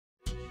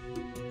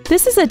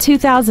This is a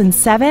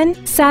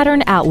 2007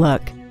 Saturn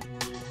Outlook.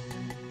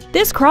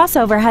 This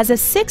crossover has a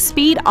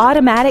 6-speed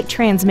automatic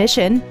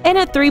transmission and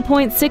a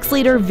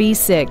 3.6-liter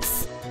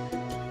V6.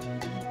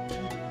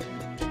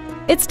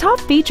 Its top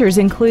features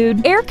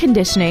include air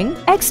conditioning,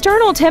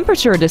 external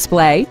temperature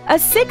display, a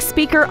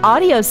 6-speaker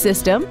audio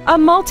system, a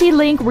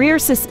multi-link rear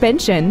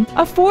suspension,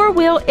 a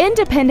 4-wheel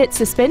independent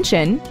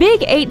suspension, big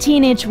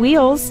 18-inch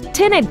wheels,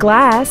 tinted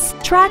glass,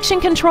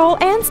 traction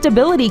control and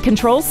stability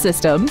control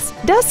systems,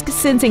 dusk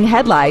sensing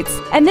headlights,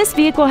 and this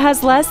vehicle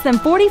has less than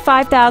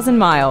 45,000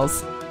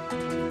 miles.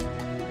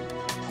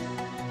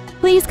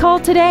 Please call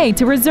today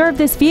to reserve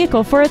this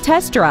vehicle for a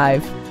test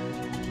drive.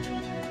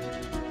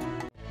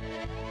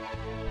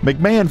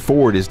 McMahon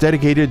Ford is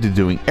dedicated to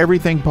doing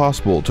everything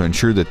possible to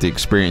ensure that the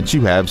experience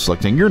you have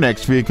selecting your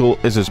next vehicle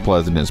is as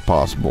pleasant as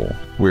possible.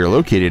 We are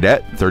located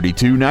at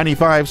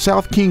 3295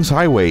 South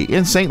Kingshighway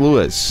in St.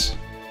 Louis.